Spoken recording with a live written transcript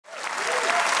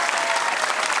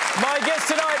My guest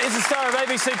tonight is the star of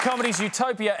ABC Comedy's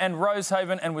Utopia and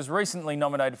Rosehaven and was recently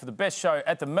nominated for the Best Show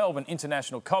at the Melbourne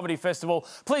International Comedy Festival.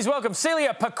 Please welcome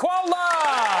Celia Paquola!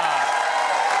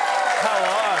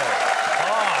 Hello.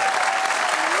 Hi.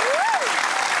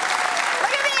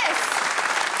 Look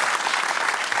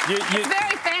at this! It's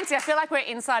very fancy. I feel like we're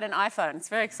inside an iPhone. It's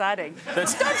very exciting.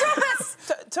 Don't drop us!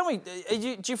 Tell me,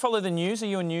 do you follow the news? Are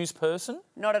you a news person?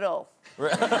 Not at all.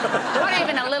 Not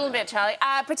even a little bit, Charlie.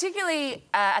 Particularly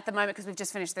at the moment, because we've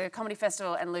just finished the comedy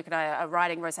festival and Luke and I are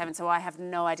writing Rosehaven, so I have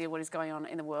no idea what is going on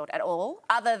in the world at all,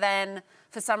 other than,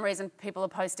 for some reason, people are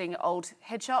posting old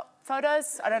headshot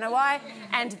photos. I don't know why.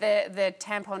 And the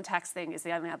tampon tax thing is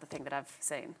the only other thing that I've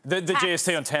seen. The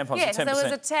GST on tampons, yeah, 10%. there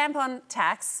was a tampon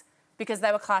tax because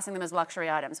they were classing them as luxury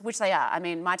items, which they are. I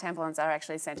mean, my tampons are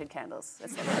actually scented candles.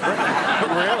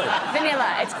 Really?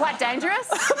 Vanilla. It's quite dangerous,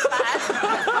 but...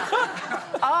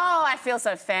 Oh, I feel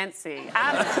so fancy.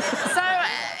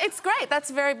 It's great. That's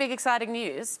very big, exciting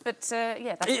news. But,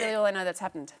 yeah, that's really all I know that's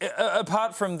happened.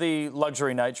 Apart from the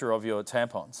luxury nature of your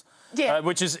tampons,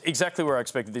 which is exactly where I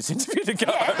expected this interview to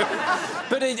go. Yeah.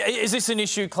 But is this an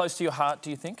issue close to your heart, do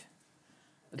you think?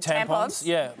 Tampons?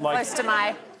 Yeah. Close to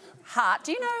my heart.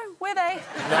 Do you know where they...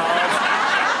 No.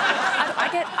 I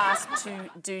get asked to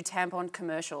do tampon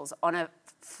commercials on a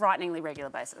frighteningly regular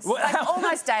basis. Like,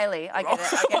 almost daily, I get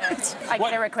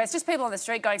a request. Just people on the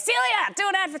street going, Celia, do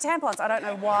an ad for tampons. I don't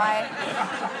know why.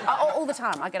 All the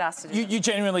time, I get asked to do You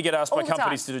genuinely get asked by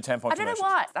companies to do tampon commercials? I don't know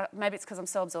why. Maybe it's because I'm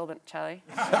so absorbent, Charlie.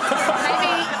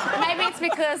 maybe it's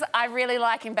because I really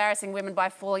like embarrassing women by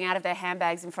falling out of their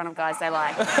handbags in front of guys they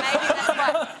like. Maybe that's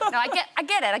why. No, I get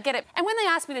it. And when they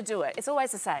ask me to do it, it's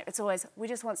always the same. It's always, we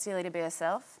just want Celia to be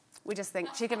herself. We just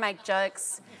think she can make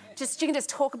jokes. She can just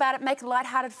talk about it, make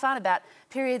light-hearted fun about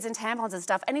periods and tampons and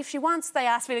stuff. And if she wants, they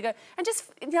ask me to go, and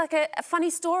just like a funny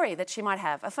story that she might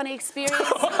have, a funny experience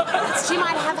that she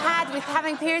might have had with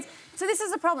having periods. So this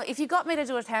is the problem. If you got me to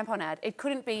do a tampon ad, it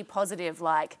couldn't be positive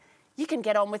like, you can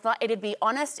get on with life. It'd be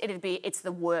honest, it's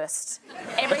the worst.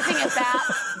 Everything about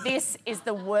this is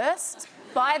the worst.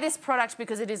 Buy this product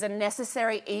because it is a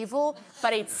necessary evil,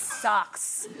 but it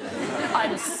sucks.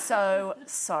 I'm so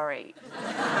sorry.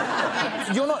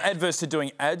 You're not adverse to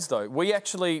doing ads, though. We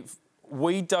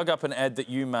dug up an ad that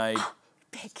you made.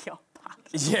 Beg your pardon.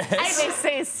 Yes.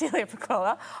 ABC's Celia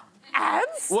Paquola.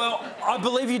 Ads? Well, I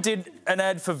believe you did an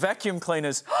ad for vacuum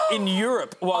cleaners in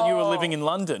Europe while you were living in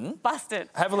London. Busted.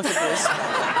 Have a look at this.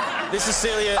 This is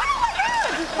Celia.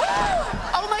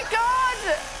 Oh my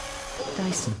God!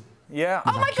 Dyson. Yeah.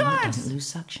 Oh my God! Doesn't lose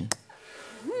suction.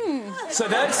 So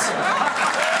that's...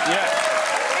 Yeah.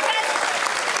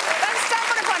 Don't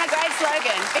stumble upon a great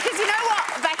slogan. Because you know what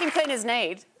vacuum cleaners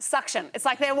need? Suction. It's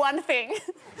like their one thing.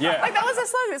 Yeah. Like that was a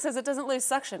slogan that says it doesn't lose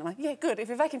suction. I'm like, yeah, good. If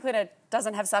your vacuum cleaner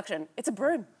doesn't have suction, it's a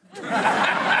broom.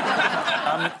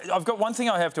 I've got one thing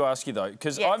I have to ask you, though,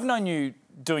 because I've known you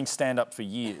doing stand-up for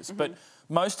years, but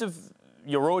most of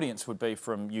your audience would be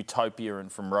from Utopia and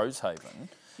from Rosehaven.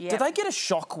 Yeah. Do they get a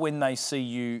shock when they see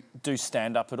you do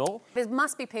stand-up at all? There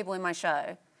must be people in my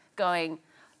show going,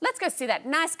 let's go see that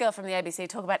nice girl from the ABC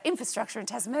talk about infrastructure in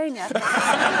Tasmania.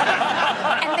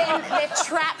 And then they're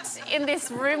trapped in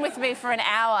this room with me for an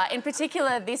hour. In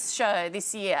particular, this show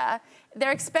this year,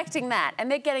 they're expecting that.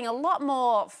 And they're getting a lot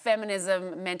more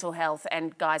feminism, mental health,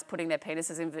 and guys putting their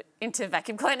penises into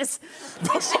vacuum cleaners,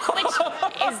 which is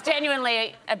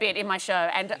genuinely a bit in my show,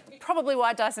 and probably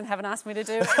why Dyson haven't asked me to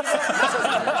do it.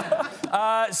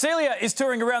 Celia is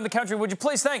touring around the country. Would you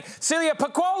please thank Celia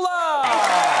Paquola?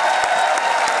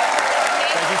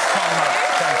 Thank you so much.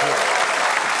 Thank you.